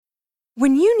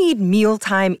When you need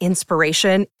mealtime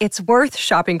inspiration, it's worth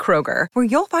shopping Kroger, where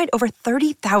you'll find over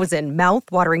 30,000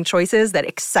 mouth-watering choices that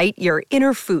excite your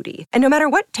inner foodie. And no matter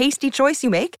what tasty choice you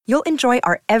make, you'll enjoy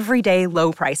our everyday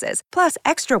low prices, plus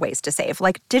extra ways to save,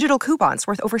 like digital coupons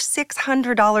worth over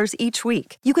 $600 each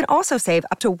week. You can also save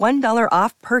up to $1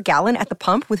 off per gallon at the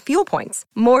pump with fuel points.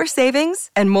 More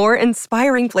savings and more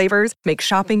inspiring flavors make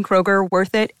shopping Kroger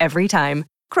worth it every time.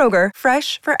 Kroger,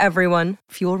 fresh for everyone.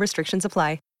 Fuel restrictions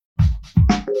apply.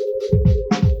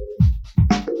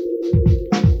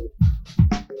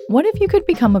 What if you could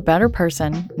become a better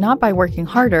person, not by working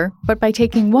harder, but by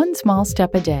taking one small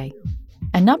step a day?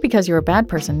 And not because you're a bad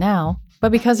person now,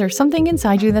 but because there's something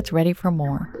inside you that's ready for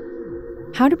more.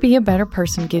 How to Be a Better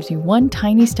Person gives you one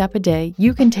tiny step a day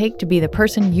you can take to be the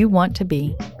person you want to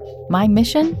be. My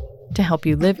mission? To help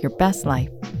you live your best life.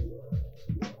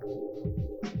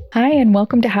 Hi, and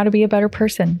welcome to How to Be a Better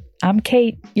Person. I'm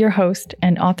Kate, your host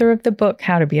and author of the book,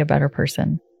 How to Be a Better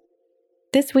Person.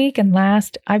 This week and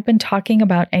last, I've been talking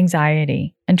about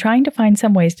anxiety and trying to find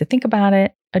some ways to think about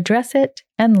it, address it,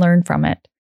 and learn from it.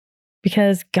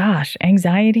 Because, gosh,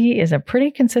 anxiety is a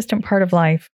pretty consistent part of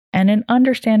life and an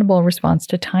understandable response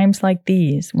to times like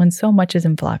these when so much is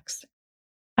in flux.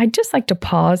 I'd just like to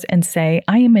pause and say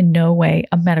I am in no way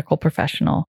a medical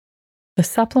professional. The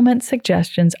supplement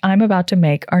suggestions I'm about to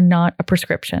make are not a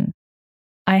prescription.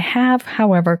 I have,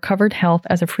 however, covered health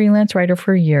as a freelance writer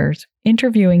for years,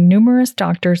 interviewing numerous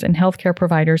doctors and healthcare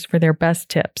providers for their best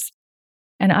tips.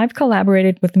 And I've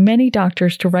collaborated with many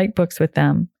doctors to write books with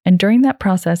them. And during that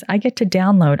process, I get to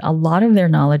download a lot of their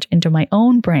knowledge into my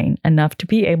own brain enough to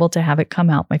be able to have it come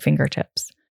out my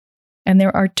fingertips. And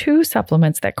there are two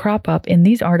supplements that crop up in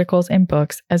these articles and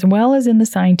books, as well as in the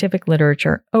scientific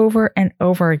literature, over and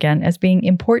over again as being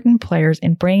important players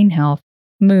in brain health,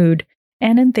 mood,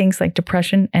 and in things like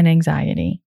depression and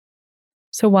anxiety.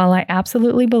 So while I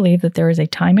absolutely believe that there is a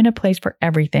time and a place for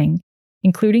everything,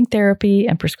 including therapy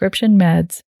and prescription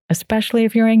meds, especially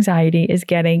if your anxiety is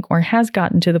getting or has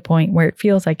gotten to the point where it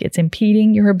feels like it's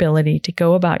impeding your ability to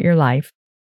go about your life,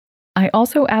 I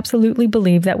also absolutely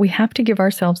believe that we have to give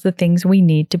ourselves the things we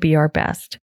need to be our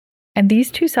best. And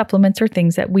these two supplements are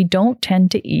things that we don't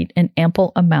tend to eat in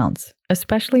ample amounts,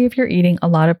 especially if you're eating a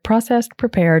lot of processed,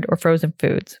 prepared, or frozen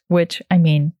foods, which,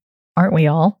 aren't we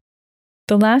all?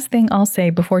 The last thing I'll say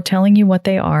before telling you what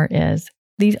they are is,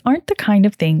 these aren't the kind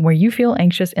of thing where you feel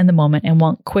anxious in the moment and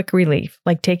want quick relief,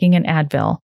 like taking an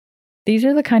Advil. These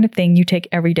are the kind of thing you take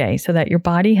every day so that your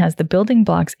body has the building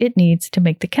blocks it needs to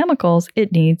make the chemicals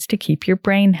it needs to keep your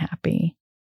brain happy.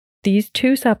 These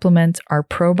two supplements are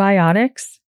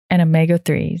probiotics and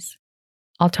omega-3s.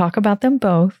 I'll talk about them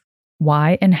both,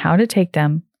 why and how to take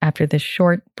them after this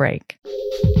short break.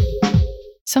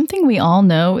 Something we all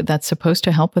know that's supposed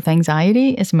to help with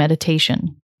anxiety is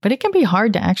meditation, but it can be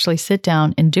hard to actually sit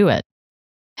down and do it.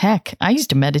 Heck, I used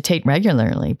to meditate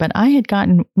regularly, but I had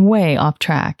gotten way off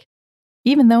track.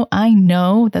 Even though I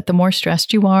know that the more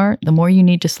stressed you are, the more you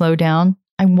need to slow down,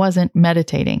 I wasn't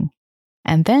meditating.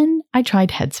 And then I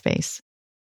tried Headspace.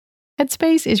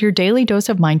 Headspace is your daily dose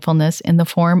of mindfulness in the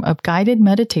form of guided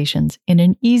meditations in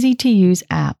an easy-to-use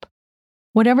app.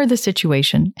 Whatever the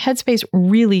situation, Headspace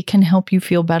really can help you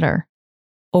feel better.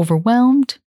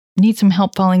 Overwhelmed? Need some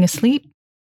help falling asleep?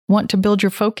 Want to build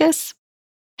your focus?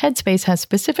 Headspace has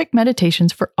specific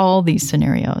meditations for all these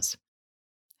scenarios.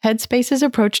 Headspace's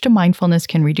approach to mindfulness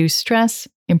can reduce stress,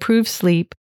 improve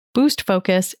sleep, boost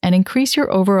focus, and increase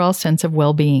your overall sense of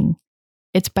well-being.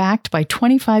 It's backed by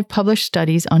 25 published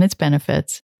studies on its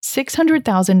benefits,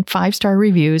 600,000 five-star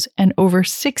reviews, and over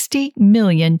 60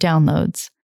 million downloads.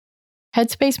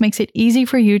 Headspace makes it easy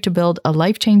for you to build a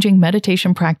life-changing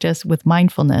meditation practice with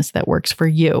mindfulness that works for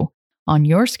you, on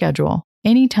your schedule,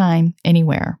 anytime,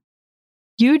 anywhere.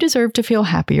 You deserve to feel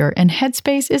happier, and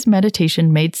Headspace is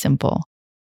meditation made simple.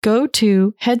 Go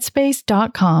to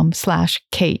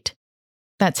headspace.com/Kate.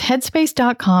 That's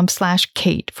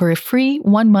headspace.com/Kate for a free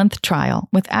 1-month trial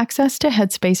with access to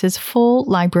Headspace's full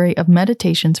library of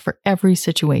meditations for every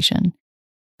situation.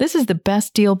 This is the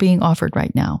best deal being offered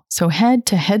right now, so head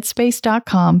to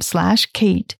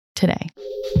headspace.com/Kate today.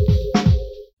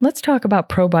 Let's talk about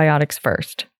probiotics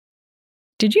first.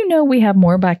 Did you know we have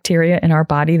more bacteria in our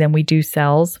body than we do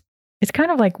cells? It's kind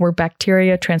of like we're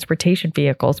bacteria transportation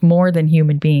vehicles more than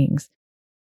human beings.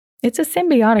 It's a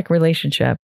symbiotic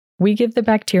relationship. We give the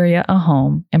bacteria a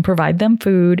home and provide them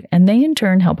food, and they in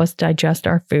turn help us digest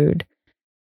our food.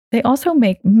 They also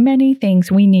make many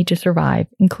things we need to survive,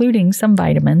 including some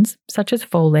vitamins, such as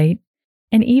folate,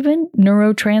 and even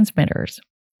neurotransmitters.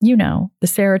 You know, the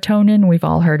serotonin we've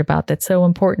all heard about that's so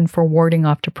important for warding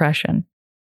off depression.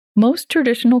 Most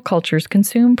traditional cultures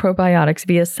consume probiotics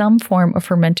via some form of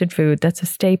fermented food that's a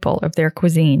staple of their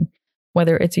cuisine,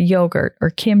 whether it's yogurt or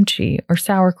kimchi or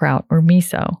sauerkraut or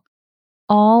miso.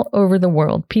 All over the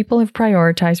world, people have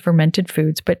prioritized fermented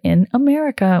foods, but in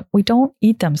America, we don't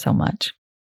eat them so much.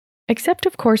 Except,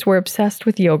 of course, we're obsessed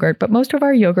with yogurt, but most of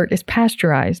our yogurt is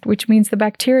pasteurized, which means the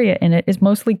bacteria in it is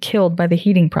mostly killed by the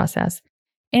heating process.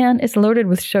 And it's loaded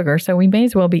with sugar, so we may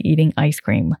as well be eating ice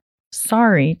cream.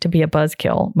 Sorry to be a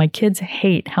buzzkill. My kids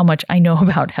hate how much I know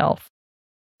about health.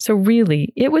 So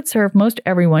really, it would serve most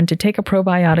everyone to take a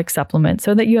probiotic supplement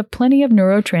so that you have plenty of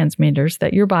neurotransmitters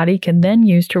that your body can then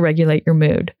use to regulate your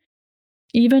mood.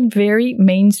 Even very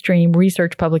mainstream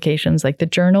research publications like the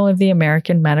Journal of the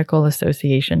American Medical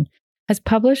Association has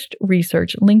published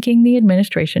research linking the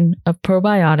administration of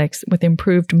probiotics with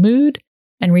improved mood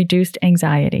and reduced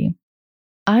anxiety.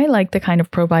 I like the kind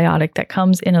of probiotic that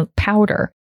comes in a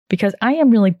powder because I am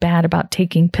really bad about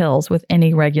taking pills with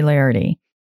any regularity.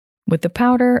 With the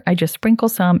powder, I just sprinkle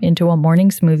some into a morning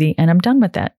smoothie and I'm done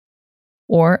with it.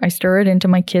 Or I stir it into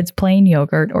my kids' plain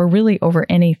yogurt or really over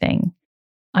anything.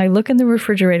 I look in the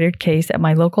refrigerated case at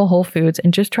my local Whole Foods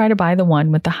and just try to buy the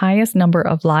one with the highest number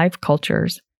of live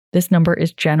cultures. This number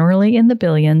is generally in the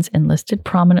billions and listed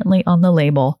prominently on the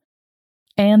label,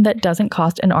 and that doesn't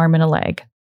cost an arm and a leg.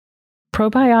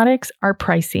 Probiotics are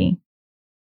pricey.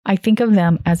 I think of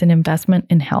them as an investment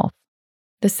in health.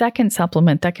 The second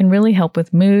supplement that can really help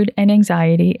with mood and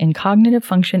anxiety and cognitive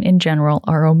function in general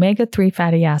are omega-3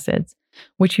 fatty acids,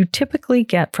 which you typically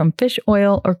get from fish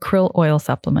oil or krill oil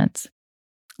supplements.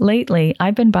 Lately,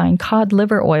 I've been buying cod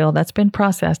liver oil that's been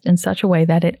processed in such a way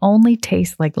that it only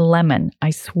tastes like lemon, I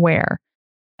swear.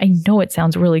 I know it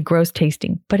sounds really gross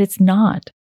tasting, but it's not.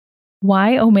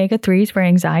 Why omega-3s for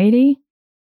anxiety?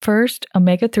 First,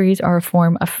 omega-3s are a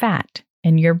form of fat,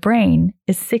 and your brain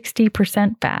is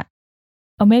 60% fat.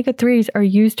 Omega-3s are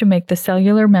used to make the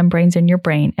cellular membranes in your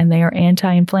brain, and they are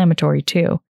anti-inflammatory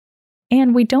too.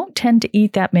 And we don't tend to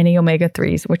eat that many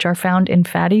omega-3s, which are found in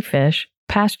fatty fish,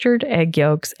 pastured egg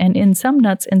yolks, and in some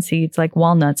nuts and seeds like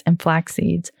walnuts and flax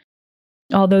seeds.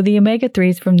 Although the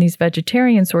omega-3s from these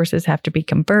vegetarian sources have to be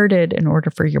converted in order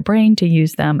for your brain to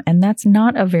use them, and that's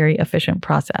not a very efficient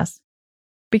process.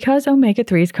 Because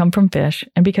omega-3s come from fish,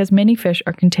 and because many fish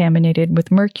are contaminated with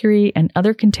mercury and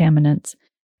other contaminants,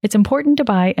 it's important to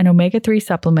buy an omega-3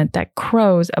 supplement that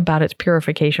crows about its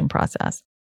purification process,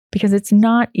 because it's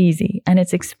not easy and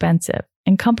it's expensive,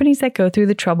 and companies that go through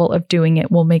the trouble of doing it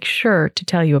will make sure to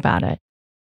tell you about it.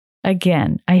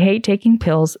 Again, I hate taking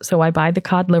pills, so I buy the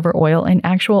cod liver oil in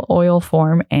actual oil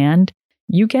form, and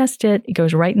you guessed it, it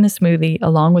goes right in the smoothie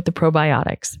along with the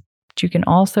probiotics. But you can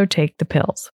also take the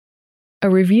pills. A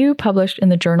review published in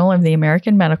the Journal of the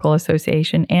American Medical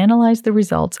Association analyzed the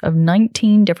results of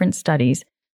 19 different studies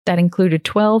that included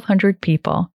 1,200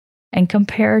 people and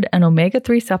compared an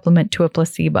omega-3 supplement to a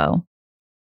placebo.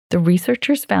 The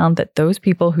researchers found that those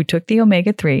people who took the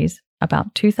omega-3s,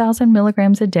 about 2,000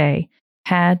 milligrams a day,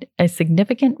 had a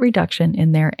significant reduction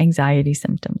in their anxiety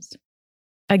symptoms.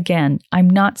 Again, I'm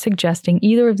not suggesting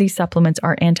either of these supplements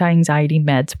are anti-anxiety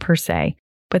meds per se,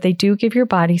 but they do give your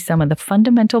body some of the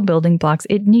fundamental building blocks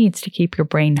it needs to keep your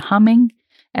brain humming,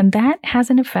 and that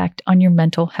has an effect on your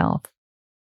mental health.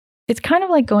 It's kind of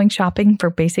like going shopping for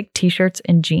basic t-shirts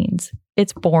and jeans.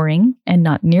 It's boring and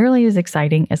not nearly as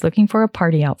exciting as looking for a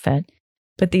party outfit,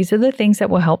 but these are the things that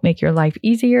will help make your life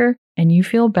easier and you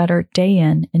feel better day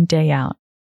in and day out.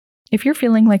 If you're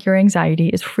feeling like your anxiety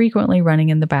is frequently running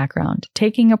in the background,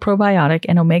 taking a probiotic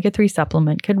and omega-3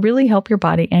 supplement could really help your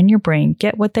body and your brain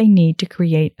get what they need to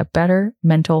create a better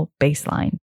mental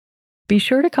baseline. Be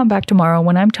sure to come back tomorrow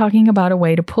when I'm talking about a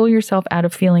way to pull yourself out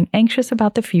of feeling anxious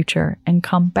about the future and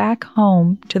come back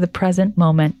home to the present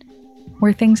moment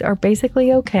where things are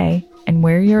basically okay and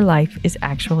where your life is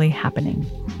actually happening.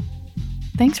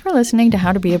 Thanks for listening to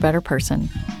How to Be a Better Person.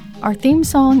 Our theme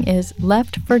song is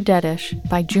Left for Deadish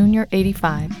by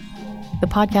Junior85. The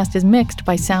podcast is mixed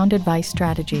by Sound Advice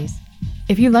Strategies.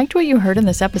 If you liked what you heard in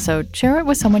this episode, share it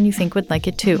with someone you think would like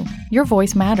it too. Your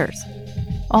voice matters.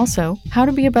 Also, How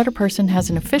to Be a Better Person has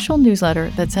an official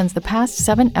newsletter that sends the past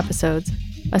 7 episodes,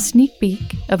 a sneak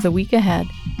peek of the week ahead,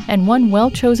 and one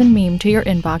well-chosen meme to your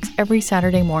inbox every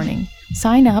Saturday morning.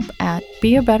 Sign up at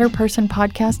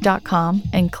beabetterpersonpodcast.com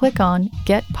and click on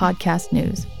Get Podcast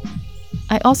News.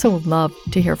 I also love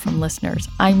to hear from listeners.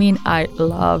 I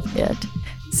love it.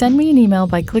 Send me an email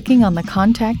by clicking on the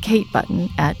Contact Kate button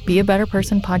at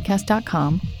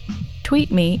beabetterpersonpodcast.com.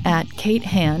 Tweet me at Kate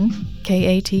Han,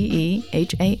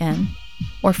 Katehan,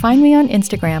 or find me on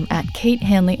Instagram at Kate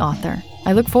Hanley Author.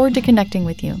 I look forward to connecting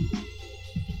with you.